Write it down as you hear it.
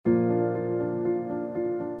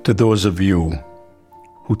To those of you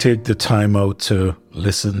who take the time out to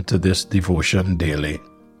listen to this devotion daily,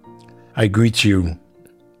 I greet you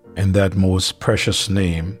in that most precious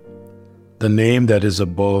name, the name that is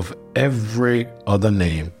above every other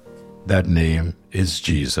name. That name is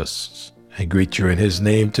Jesus. I greet you in His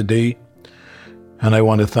name today, and I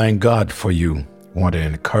want to thank God for you. I want to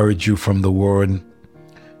encourage you from the Word,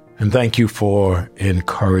 and thank you for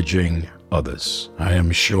encouraging others. I am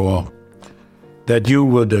sure that you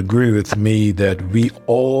would agree with me that we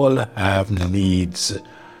all have needs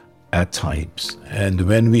at times. And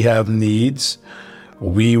when we have needs,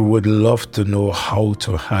 we would love to know how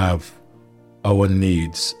to have our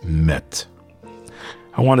needs met.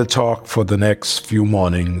 I want to talk for the next few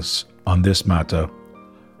mornings on this matter,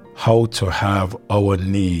 how to have our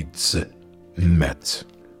needs met.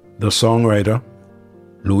 The songwriter,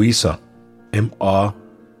 Louisa M.R.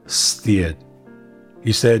 Stead,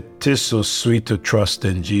 he said, "'Tis so sweet to trust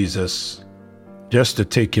in Jesus, just to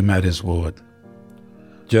take Him at His word,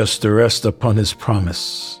 just to rest upon His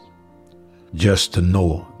promise, just to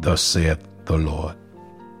know, thus saith the Lord.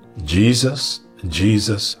 Jesus,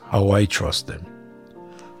 Jesus, how I trust Him,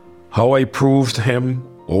 how I proved Him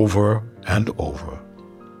over and over.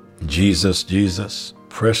 Jesus, Jesus,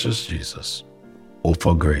 precious Jesus, oh,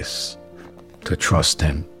 for grace to trust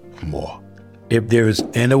Him more." If there is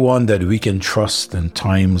anyone that we can trust in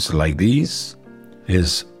times like these,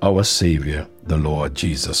 is our Savior, the Lord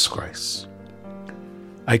Jesus Christ.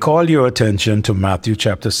 I call your attention to Matthew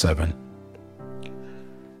chapter 7,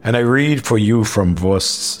 and I read for you from verse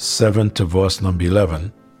 7 to verse number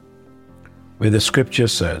 11, where the scripture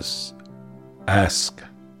says, "Ask,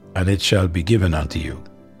 and it shall be given unto you.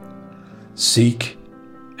 Seek,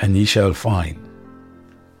 and ye shall find.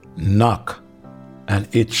 Knock, and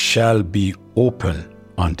it shall be open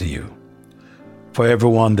unto you. For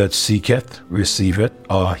everyone that seeketh, receiveth,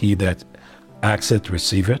 or he that asketh,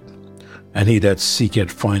 receiveth, and he that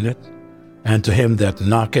seeketh, findeth, and to him that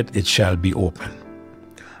knocketh, it shall be open.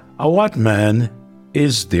 What man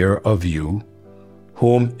is there of you,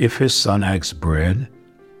 whom if his son asks bread,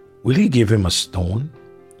 will he give him a stone?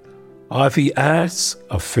 Or if he asks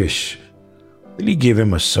a fish, will he give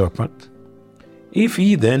him a serpent? If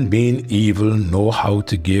ye then, being evil, know how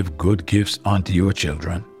to give good gifts unto your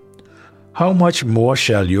children, how much more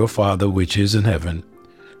shall your Father which is in heaven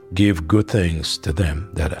give good things to them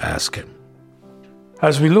that ask Him?"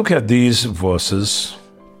 As we look at these verses,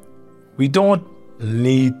 we don't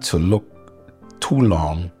need to look too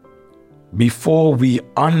long before we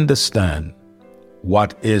understand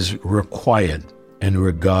what is required in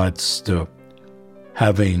regards to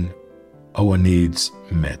having our needs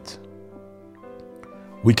met.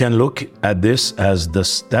 We can look at this as the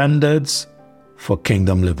standards for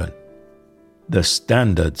kingdom living. The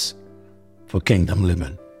standards for kingdom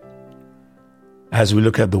living. As we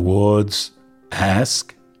look at the words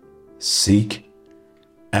ask, seek,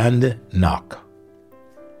 and knock,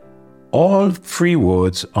 all three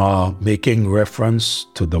words are making reference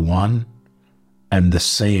to the one and the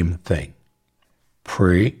same thing.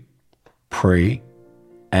 Pray, pray,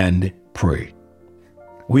 and pray.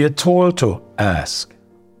 We are told to ask.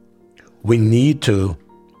 We need to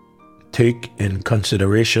take in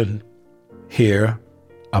consideration here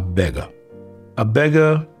a beggar. A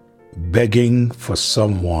beggar begging for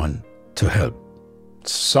someone to help.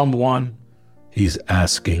 Someone he's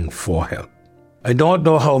asking for help. I don't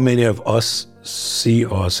know how many of us see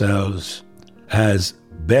ourselves as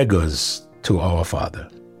beggars to our Father,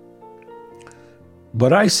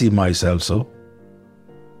 but I see myself so,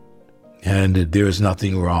 and there is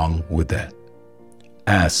nothing wrong with that.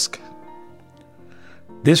 Ask.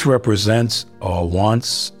 This represents our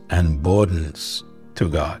wants and burdens to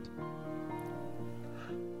God.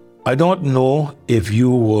 I don't know if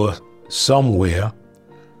you were somewhere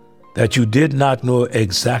that you did not know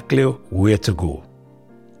exactly where to go,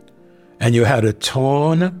 and you had to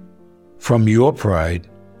turn from your pride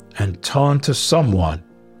and turn to someone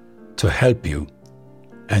to help you,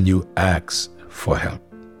 and you ask for help.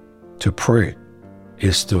 To pray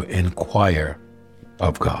is to inquire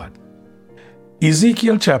of God.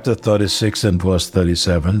 Ezekiel chapter 36 and verse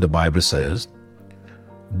 37, the Bible says,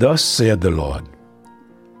 "Thus saith the Lord,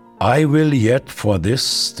 I will yet for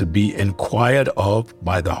this to be inquired of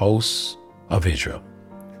by the house of Israel,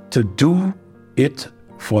 to do it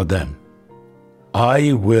for them.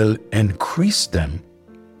 I will increase them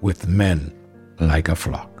with men like a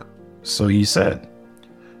flock." So He said,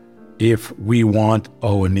 if we want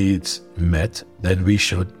our needs met, then we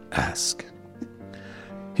should ask.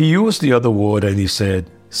 He used the other word and He said,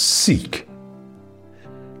 seek.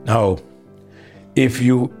 Now, If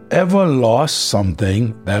you ever lost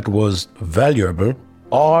something that was valuable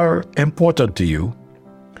or important to you,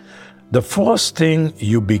 the first thing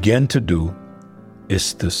you begin to do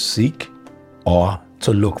is to seek or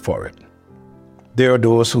to look for it. There are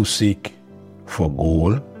those who seek for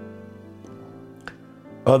gold,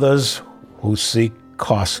 others who seek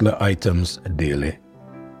costly items daily.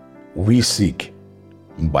 We seek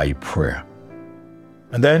by prayer.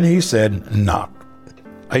 And then he said, knock.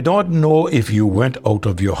 I don't know if you went out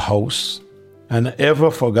of your house and ever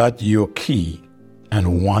forgot your key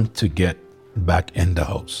and want to get back in the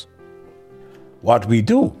house. What we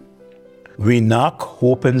do, we knock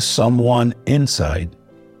hoping someone inside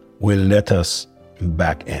will let us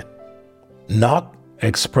back in. Knock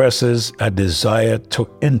expresses a desire to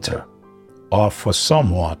enter or for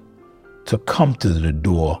someone to come to the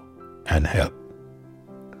door and help.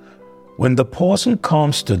 When the person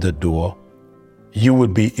comes to the door, you will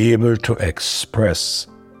be able to express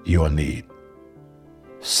your need.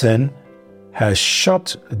 Sin has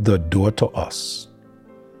shut the door to us.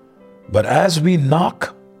 But as we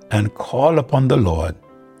knock and call upon the Lord,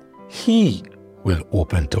 He will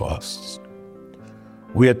open to us.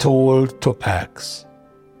 We are told to ask,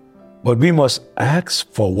 but we must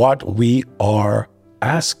ask for what we are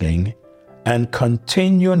asking and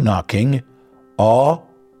continue knocking or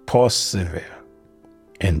persevere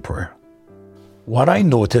in prayer. What I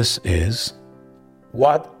notice is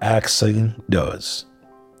what asking does.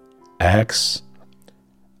 Ask,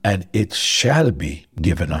 and it shall be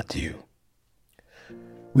given unto you.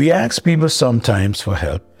 We ask people sometimes for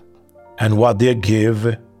help, and what they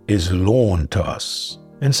give is loaned to us.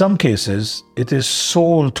 In some cases, it is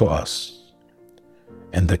sold to us.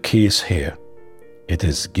 In the case here, it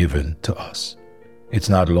is given to us. It's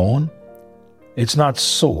not loan, it's not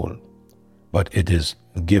sold, but it is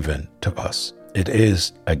given to us. It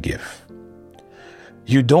is a gift.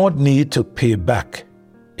 You don't need to pay back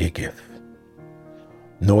a gift.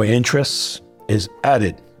 No interest is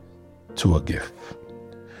added to a gift.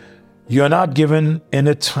 You are not given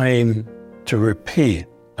any time to repay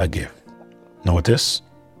a gift. Notice,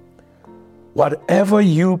 whatever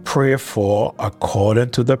you pray for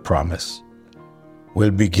according to the promise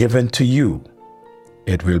will be given to you.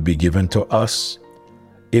 It will be given to us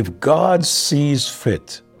if God sees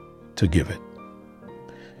fit to give it.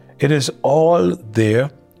 It is all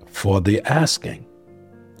there for the asking.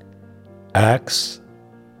 Ask,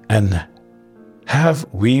 and have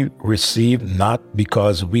we received not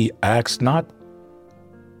because we ask not,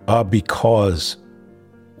 or because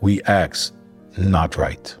we ask not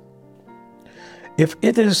right? If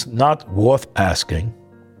it is not worth asking,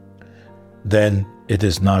 then it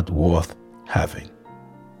is not worth having.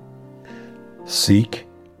 Seek,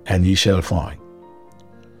 and ye shall find.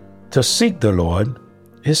 To seek the Lord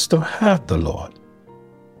is to have the Lord.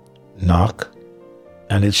 Knock,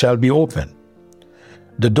 and it shall be opened.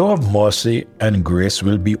 The door of mercy and grace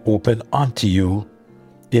will be opened unto you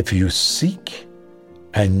if you seek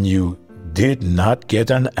and you did not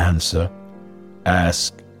get an answer,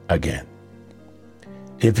 ask again.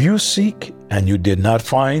 If you seek and you did not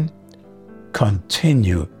find,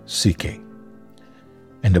 continue seeking.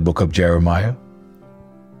 In the book of Jeremiah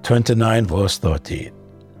 29 verse 13,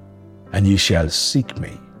 and ye shall seek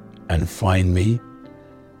me and find me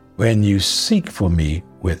when you seek for me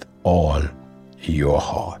with all your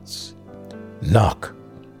hearts. Knock,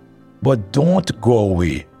 but don't go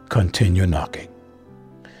away, continue knocking.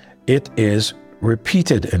 It is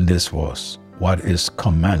repeated in this verse, what is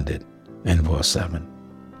commanded in verse 7.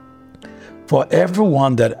 For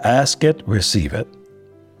everyone that asketh receiveth,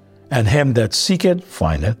 and him that seeketh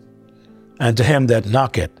findeth, and to him that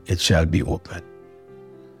knocketh it shall be opened.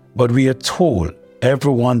 But we are told,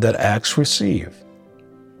 everyone that asks receive,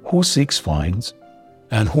 who seeks finds,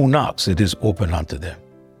 and who knocks it is open unto them.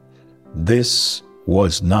 This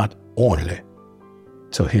was not only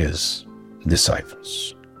to his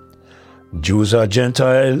disciples. Jews or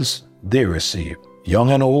Gentiles, they receive,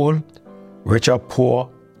 young and old, rich or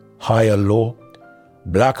poor, high or low,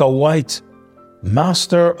 black or white,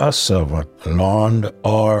 master or servant, learned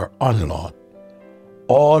or unlearned.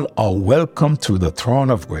 All are welcome to the throne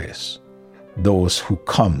of grace, those who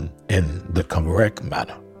come in the correct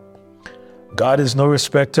manner. God is no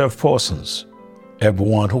respecter of persons.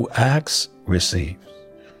 Everyone who asks receives.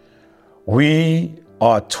 We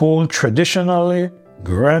are told traditionally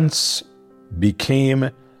grants became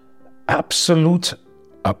absolute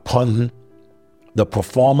upon the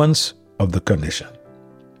performance of the condition.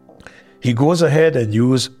 He goes ahead and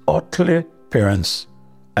uses earthly parents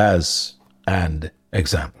as an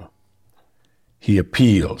example. He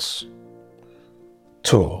appeals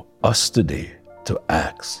to us today to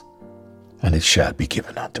ask, and it shall be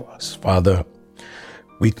given unto us. Father,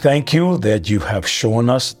 we thank you that you have shown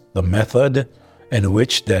us the method in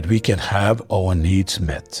which that we can have our needs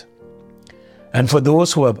met. And for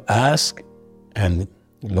those who have asked, and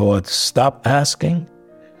Lord, stop asking,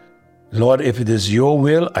 Lord, if it is your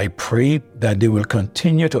will, I pray that they will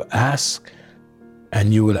continue to ask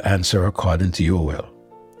and you will answer according to your will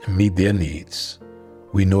and meet their needs.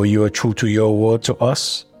 We know you are true to your word to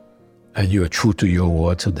us and you are true to your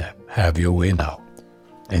word to them. Have your way now.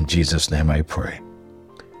 In Jesus' name I pray.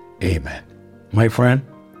 Amen. My friend,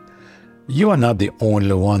 you are not the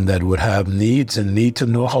only one that would have needs and need to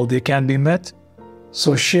know how they can be met.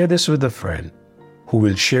 So share this with a friend who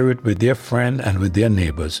will share it with their friend and with their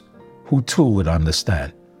neighbors who too would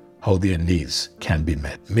understand how their needs can be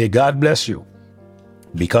met. May God bless you.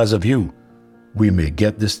 Because of you, we may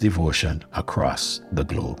get this devotion across the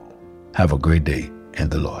globe. Have a great day in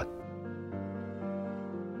the Lord.